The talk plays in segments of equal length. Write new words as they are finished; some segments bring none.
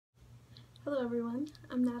Hello everyone,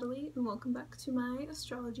 I'm Natalie and welcome back to my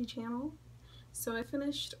astrology channel. So I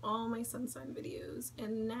finished all my sun sign videos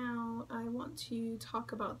and now I want to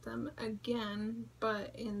talk about them again,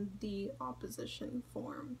 but in the opposition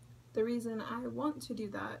form. The reason I want to do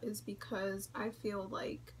that is because I feel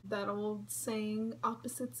like that old saying,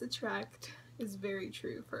 opposites attract, is very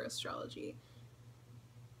true for astrology.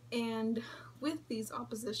 And with these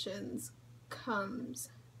oppositions comes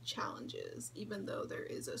challenges, even though there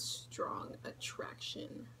is a strong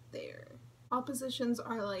attraction there. Oppositions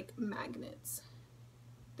are like magnets.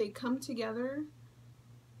 They come together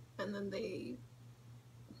and then they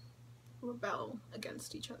rebel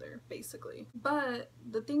against each other, basically. But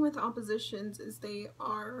the thing with oppositions is they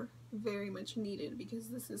are very much needed because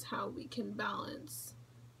this is how we can balance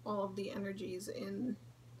all of the energies in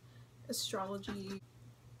astrology.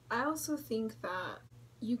 I also think that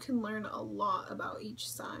you can learn a lot about each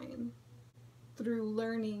sign through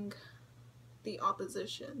learning the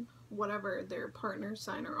opposition, whatever their partner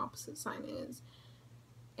sign or opposite sign is.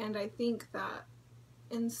 And I think that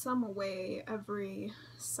in some way every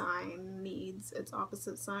sign needs its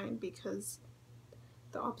opposite sign because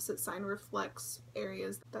the opposite sign reflects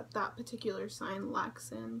areas that that particular sign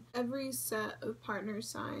lacks in. Every set of partner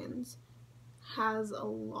signs has a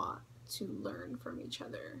lot to learn from each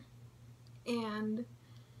other, and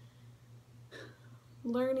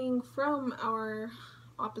learning from our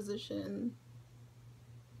opposition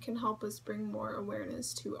can help us bring more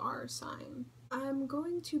awareness to our sign. I'm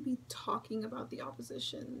going to be talking about the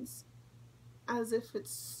oppositions as if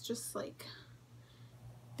it's just like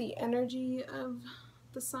the energy of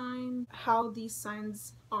the sign, how these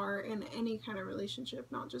signs are in any kind of relationship,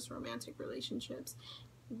 not just romantic relationships,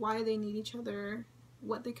 why they need each other,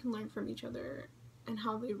 what they can learn from each other, and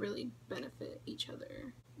how they really benefit each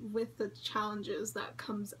other with the challenges that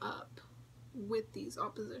comes up with these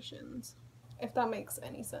oppositions, if that makes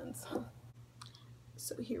any sense.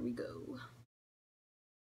 So here we go.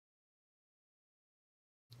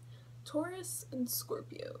 Taurus and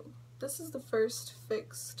Scorpio. This is the first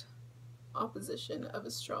fixed opposition of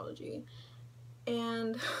astrology,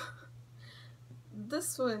 and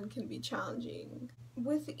this one can be challenging.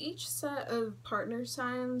 With each set of partner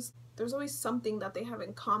signs, there's always something that they have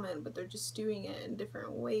in common, but they're just doing it in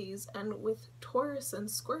different ways. And with Taurus and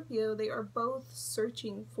Scorpio, they are both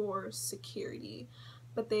searching for security,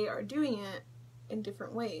 but they are doing it in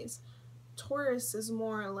different ways. Taurus is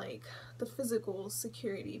more like the physical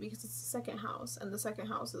security because it's the second house, and the second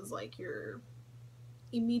house is like your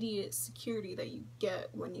immediate security that you get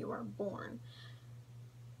when you are born.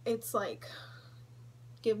 It's like,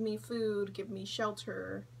 give me food, give me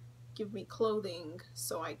shelter, give me clothing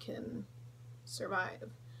so I can survive.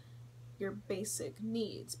 Your basic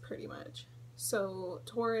needs, pretty much. So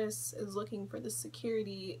Taurus is looking for the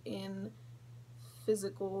security in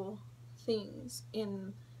physical things,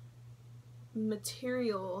 in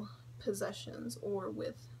material possessions, or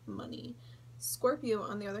with money. Scorpio,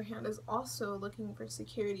 on the other hand, is also looking for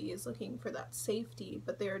security, is looking for that safety,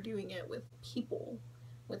 but they are doing it with people,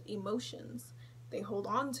 with emotions. They hold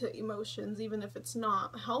on to emotions even if it's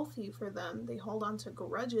not healthy for them. They hold on to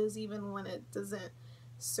grudges even when it doesn't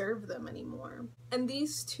serve them anymore. And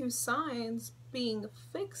these two signs, being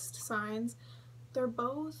fixed signs, they're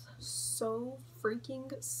both so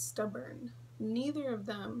freaking stubborn. Neither of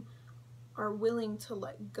them are willing to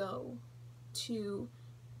let go, to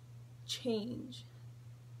change.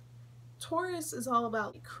 Taurus is all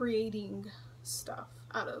about creating stuff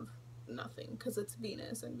out of nothing because it's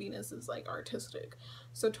Venus, and Venus is like artistic.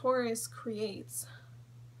 So Taurus creates.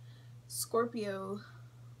 Scorpio,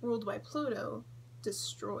 ruled by Pluto,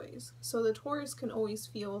 destroys. So the Taurus can always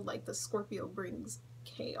feel like the Scorpio brings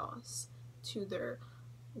chaos to their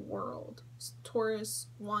world. Taurus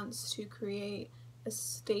wants to create a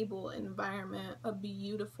stable environment, a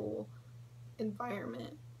beautiful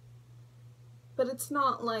environment. But it's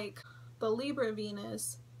not like the Libra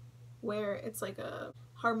Venus where it's like a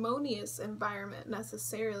harmonious environment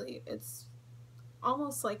necessarily. It's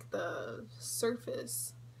almost like the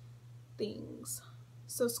surface things.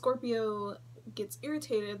 So Scorpio gets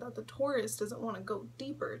irritated that the Taurus doesn't want to go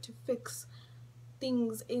deeper to fix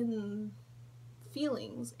things in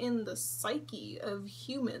feelings, in the psyche of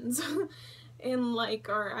humans, in like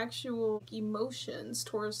our actual emotions.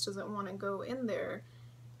 Taurus doesn't want to go in there,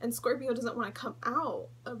 and Scorpio doesn't want to come out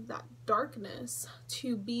of that darkness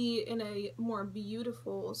to be in a more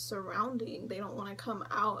beautiful surrounding. They don't want to come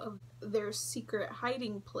out of their secret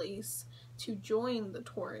hiding place to join the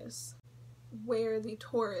Taurus, where the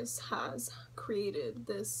Taurus has created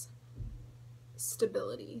this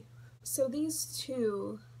stability. So these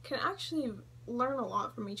two can actually learn a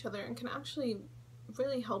lot from each other and can actually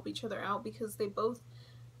really help each other out, because they both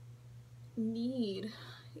need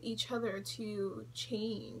each other to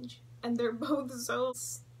change, and they're both so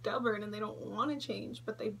stubborn and they don't want to change,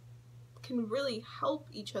 but they can really help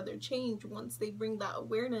each other change once they bring that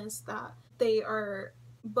awareness that they are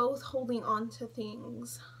both holding on to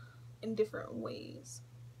things in different ways.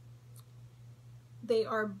 They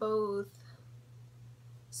are both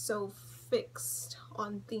so fixed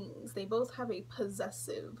on things. They both have a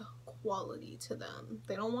possessive quality to them.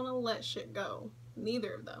 They don't want to let shit go.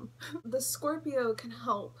 Neither of them. The Scorpio can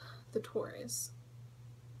help the Taurus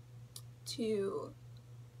to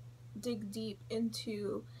dig deep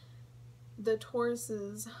into the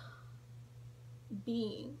Taurus's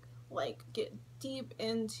being, like get deep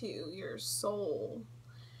into your soul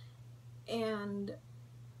and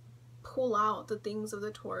pull out the things of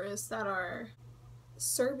the Taurus that are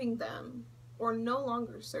serving them or no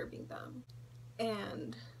longer serving them,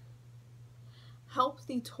 and help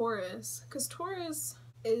the Taurus, because Taurus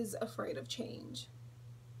is afraid of change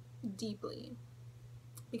deeply,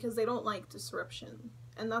 because they don't like disruption,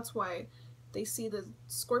 and that's why they see the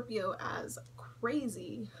Scorpio as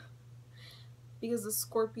crazy, because the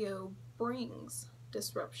Scorpio brings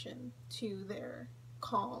disruption to their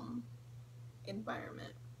calm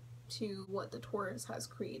environment, to what the Taurus has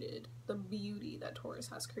created, the beauty that Taurus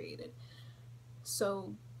has created.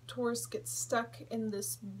 So Taurus gets stuck in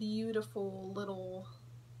this beautiful little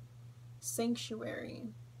sanctuary,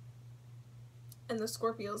 and the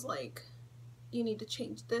Scorpio's like, you need to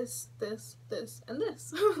change this, this, this, and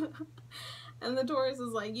this. And the Taurus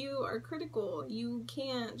is like, you are critical. You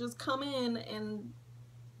can't just come in and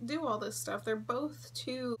do all this stuff. They're both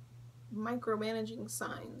two micromanaging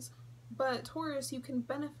signs. But Taurus, you can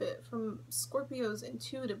benefit from Scorpio's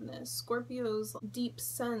intuitiveness, Scorpio's deep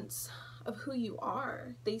sense of who you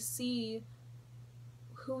are. They see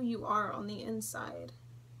who you are on the inside.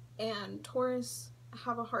 And Taurus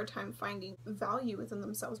have a hard time finding value within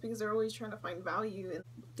themselves, because they're always trying to find value in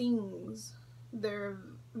things. Their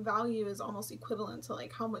value is almost equivalent to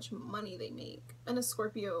like how much money they make. And a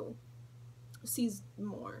Scorpio sees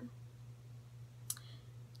more.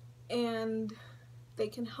 And they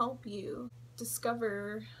can help you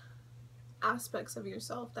discover aspects of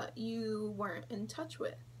yourself that you weren't in touch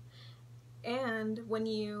with. And when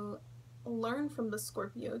you learn from the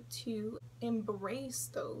Scorpio to embrace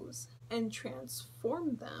those and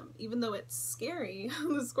transform them, even though it's scary,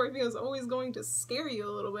 the Scorpio is always going to scare you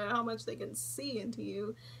a little bit, how much they can see into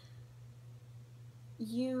you,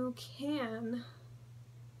 you can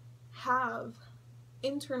have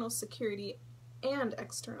internal security and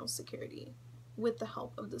external security with the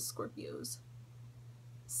help of the Scorpio's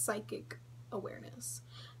psychic awareness.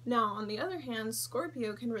 Now, on the other hand,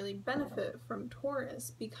 Scorpio can really benefit from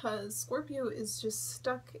Taurus, because Scorpio is just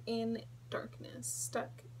stuck in darkness,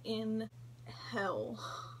 stuck in hell,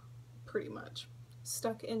 pretty much.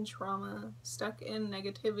 Stuck in trauma, stuck in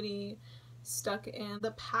negativity, stuck in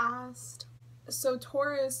the past. So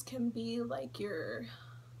Taurus can be like your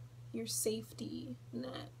safety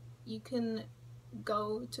net. You can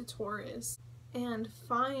go to Taurus and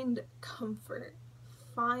find comfort,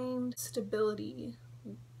 find stability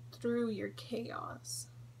through your chaos.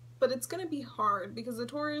 But it's gonna be hard, because the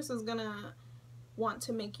Taurus is gonna want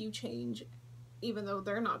to make you change, even though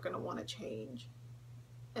they're not gonna want to change,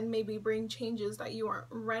 and maybe bring changes that you aren't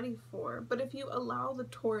ready for. But if you allow the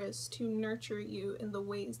Taurus to nurture you in the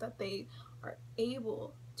ways that they are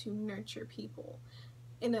able to nurture people,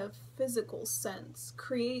 in a physical sense,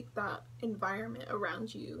 create that environment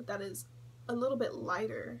around you that is a little bit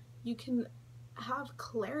lighter, you can have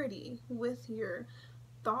clarity with your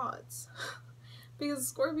thoughts. Because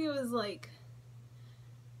Scorpio is like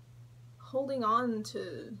holding on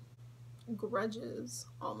to grudges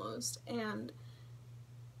almost, and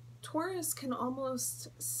Taurus can almost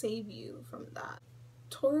save you from that.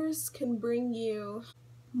 Taurus can bring you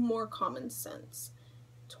more common sense.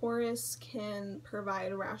 Taurus can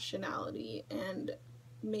provide rationality and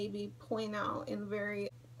maybe point out in very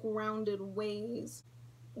grounded ways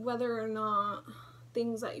whether or not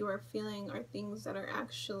things that you are feeling are things that are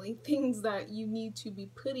actually things that you need to be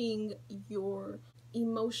putting your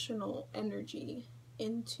emotional energy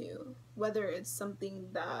into, whether it's something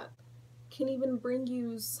that can even bring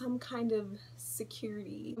you some kind of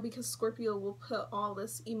security, because Scorpio will put all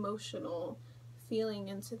this emotional feeling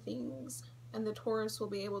into things, and the Taurus will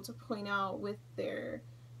be able to point out with their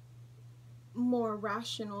more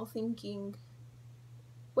rational thinking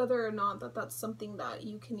whether or not that's something that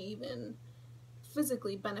you can even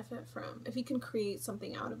physically benefit from, if you can create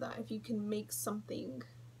something out of that, if you can make something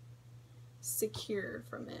secure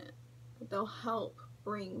from it. They'll help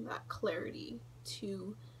bring that clarity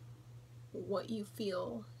to what you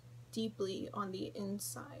feel deeply on the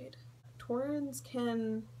inside. Taurans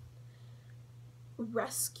can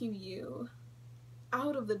rescue you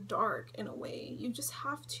out of the dark in a way. You just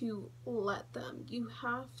have to let them. You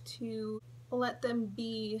have to let them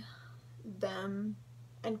be them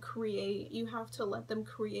and create. You have to let them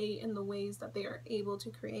create in the ways that they are able to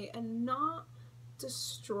create and not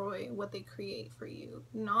destroy what they create for you.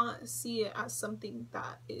 Not see it as something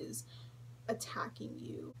that is attacking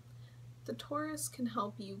you. The Taurus can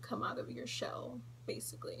help you come out of your shell,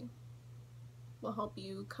 basically. Will help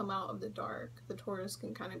you come out of the dark. The Taurus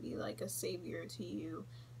can kind of be like a savior to you,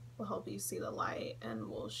 will help you see the light, and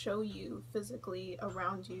will show you physically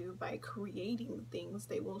around you by creating things.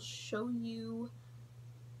 They will show you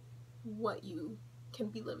what you can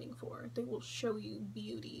be living for. They will show you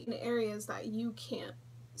beauty in areas that you can't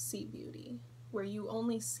see beauty, where you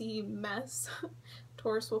only see mess.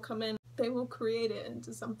 Taurus will come in. They will create it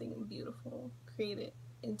into something beautiful, create it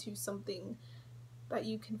into something that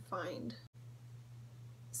you can find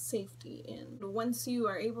safety in. Once you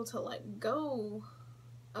are able to let go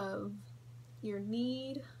of your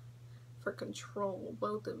need for control,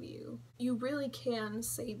 both of you, you really can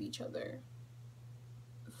save each other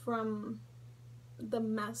from the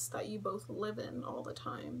mess that you both live in all the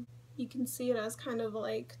time. You can see it as kind of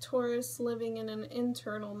like Taurus living in an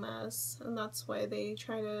internal mess, and that's why they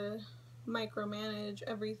try to micromanage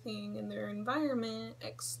everything in their environment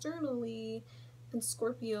externally, and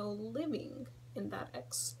Scorpio living in that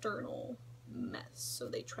external mess. So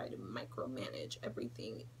they try to micromanage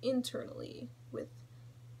everything internally with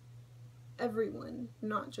everyone,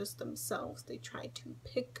 not just themselves. They try to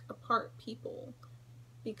pick apart people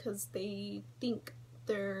because they think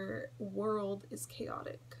their world is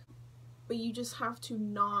chaotic. But you just have to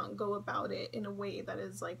not go about it in a way that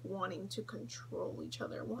is like wanting to control each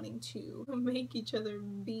other, wanting to make each other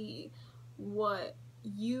be what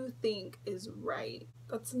you think is right.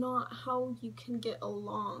 That's not how you can get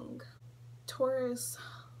along. Taurus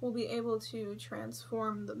will be able to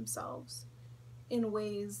transform themselves in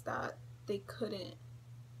ways that they couldn't.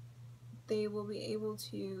 They will be able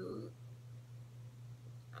to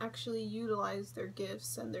actually utilize their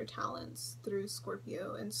gifts and their talents through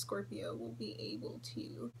Scorpio, and Scorpio will be able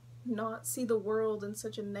to not see the world in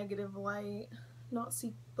such a negative light, not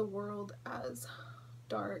see the world as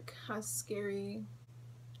dark, as scary.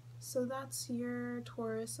 So that's your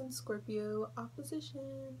Taurus and Scorpio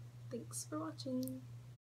opposition. Thanks for watching.